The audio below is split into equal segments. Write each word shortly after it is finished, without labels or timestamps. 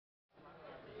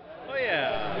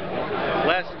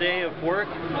day of work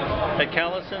at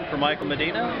Callison for Michael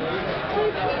Medina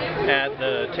at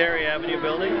the Terry Avenue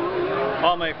building.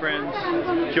 All my friends,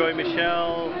 Joy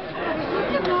Michelle,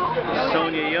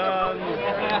 Sonia Young,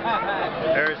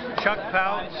 there's Chuck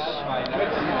Pouts,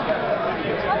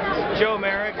 Joe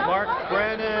Merrick, Mark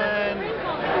Brennan,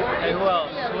 and who else?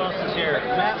 Who else is here?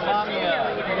 Matt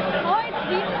Lamia,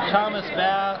 Thomas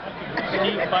Bath,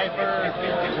 Steve Pfeiffer,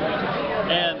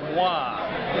 and moi.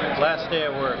 Last day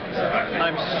at work.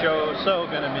 I'm so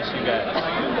gonna miss you guys.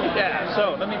 Yeah,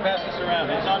 so let me pass this around.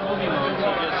 It's on movie mode,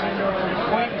 so just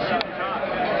point and shoot and talk.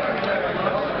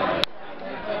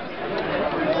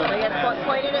 I guess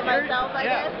pointed at myself, I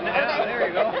guess? Yeah, Okay. there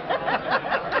you go.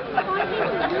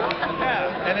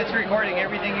 Yeah, and it's recording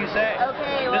everything you say.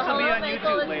 Okay, well, this will be on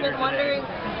Michael, YouTube later today. It's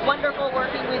been wonderful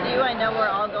working with you. I know we're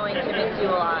all going to miss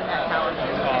you a lot at Callison.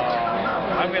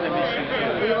 I'm going to miss you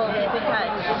too. We will keep in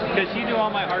touch. Because you do all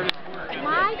my hardest work.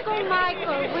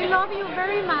 Michael, we love you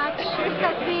very much. It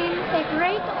has been a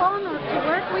great honor to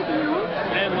work with you.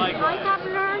 And I have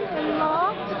learned a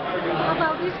lot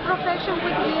about this profession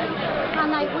with you,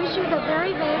 and I wish you the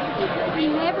very best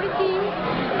in everything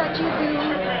that you do.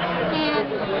 And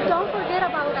don't forget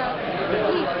about us,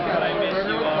 please. I miss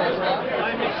you all.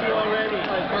 I miss you already.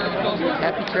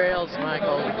 Happy trails,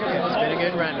 Michael. It's been a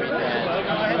good run with that.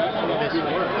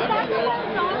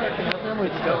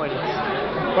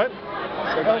 What?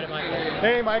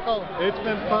 Hey, Michael. It's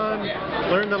been fun.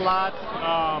 Learned a lot.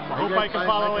 Hope I can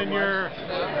follow in your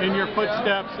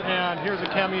footsteps. And here's a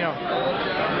cameo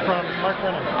from Mark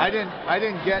Brennan.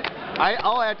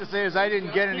 All I have to say is I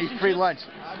didn't get any free lunch.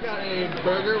 I got a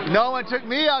burger. No one took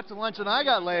me out to lunch and I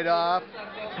got laid off.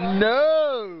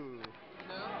 No.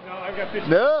 No, I've got pictures.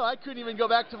 No, I couldn't even go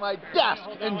back to my desk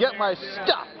and get my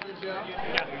stuff.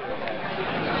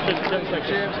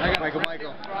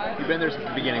 Michael, you've been there since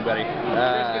the beginning, buddy.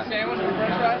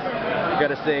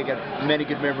 Gotta say, got many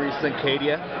good memories,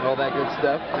 Syncadia, and all that good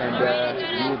stuff, and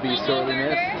you will be sorely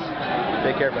missed.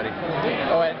 Take care, buddy.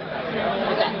 Oh, and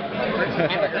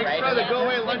thanks for the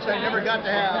go-away lunch I never got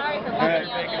to have. All right.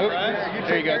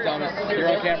 There you go, Thomas. You're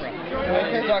on camera.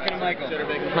 You're talking to Michael.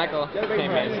 Michael, hey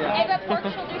man.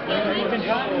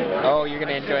 Oh, you're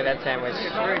gonna enjoy that sandwich.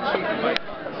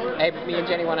 Hey, me and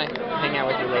Jenny want to hang out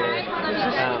with you later. It's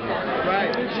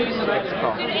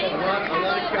cool.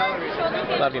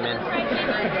 Love you, man.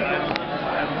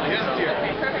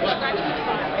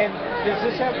 And does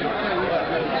this have...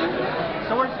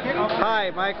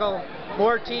 Hi, Michael.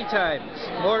 More tea times.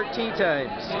 More tea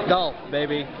times. Golf,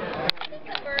 baby.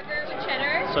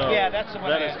 So that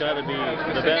has got to be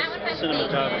the best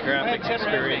cinematographic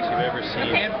experience you've ever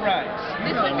seen.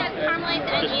 This one has caramelized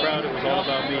onions. Just proud it was all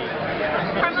about me.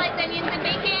 Caramelized onions and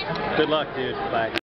bacon. Good luck, dude. Bye.